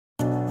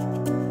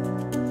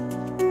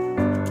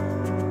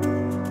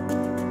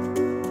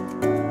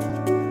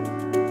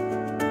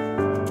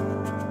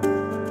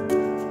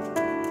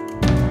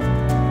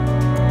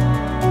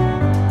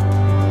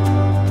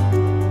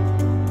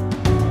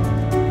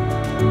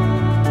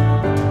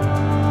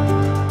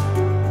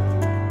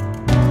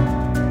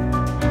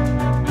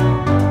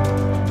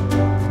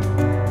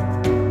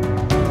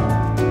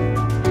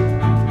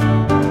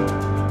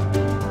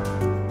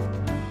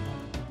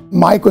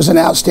Mike was an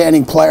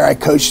outstanding player. I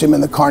coached him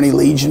in the Kearney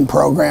Legion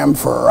program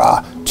for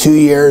 2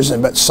 years,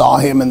 but saw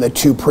him in the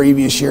 2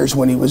 previous years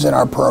when he was in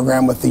our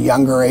program with the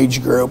younger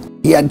age group.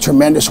 He had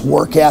tremendous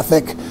work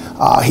ethic.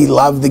 He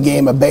loved the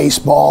game of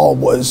baseball,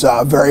 was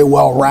very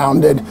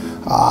well-rounded.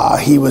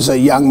 He was a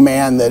young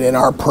man that in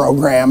our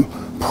program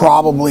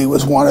probably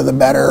was one of the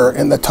better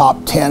in the top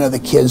 10 of the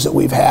kids that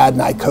we've had,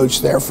 and I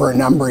coached there for a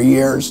number of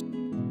years.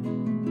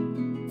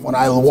 When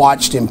I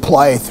watched him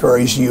play through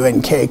his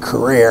UNK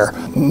career,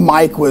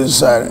 Mike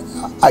was,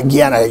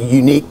 again, a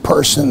unique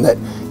person, that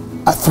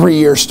a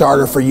 3-year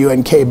starter for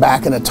UNK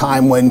back in a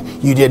time when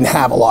you didn't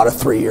have a lot of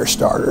 3-year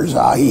starters.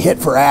 He hit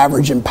for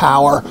average and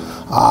power.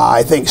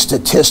 I think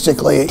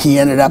statistically he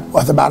ended up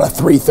with about a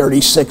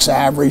 .336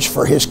 average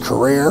for his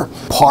career.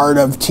 Part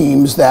of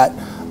teams that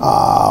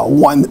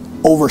won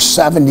over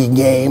 70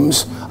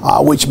 games,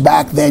 which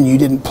back then you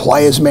didn't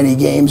play as many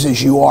games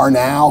as you are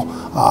now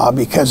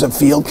because of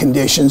field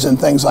conditions and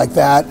things like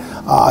that.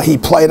 He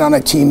played on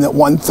a team that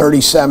won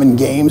 37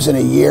 games in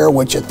a year,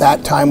 which at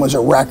that time was a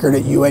record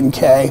at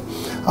UNK.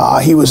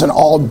 He was an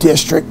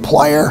all-district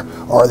player,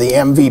 or the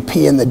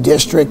MVP in the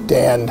district,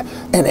 and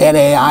an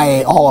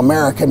NAIA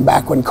All-American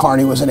back when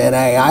Kearney was an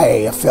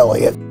NAIA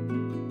affiliate.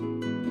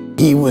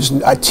 He was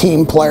a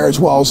team player as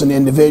well as an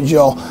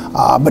individual,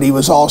 but he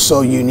was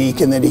also unique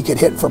in that he could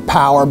hit for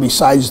power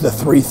besides the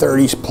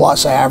 .330s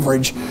plus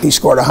average. He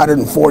scored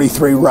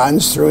 143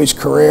 runs through his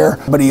career,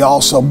 but he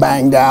also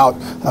banged out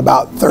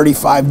about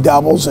 35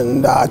 doubles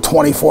and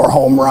 24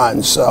 home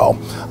runs. So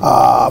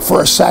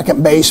for a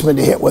second baseman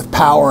to hit with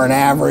power and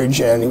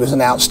average, and he was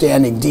an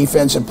outstanding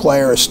defensive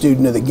player, a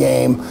student of the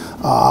game,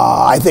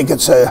 I think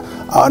it's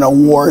an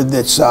award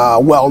that's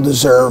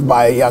well-deserved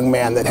by a young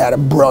man that had a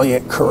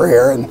brilliant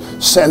career. And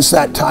since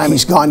that time,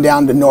 he's gone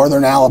down to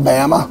Northern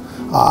Alabama.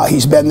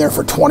 He's been there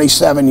for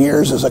 27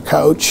 years as a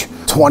coach,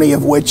 20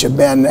 of which have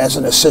been as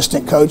an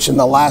assistant coach, and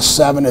the last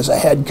 7 as a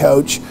head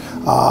coach.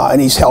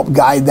 And he's helped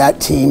guide that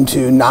team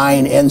to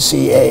 9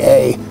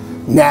 NCAA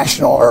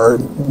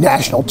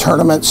national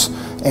tournaments,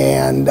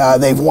 and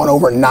they've won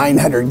over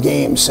 900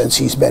 games since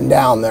he's been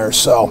down there.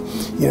 So,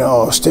 you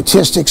know,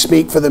 statistics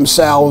speak for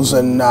themselves,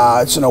 and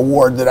it's an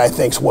award that I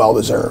think is well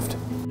deserved.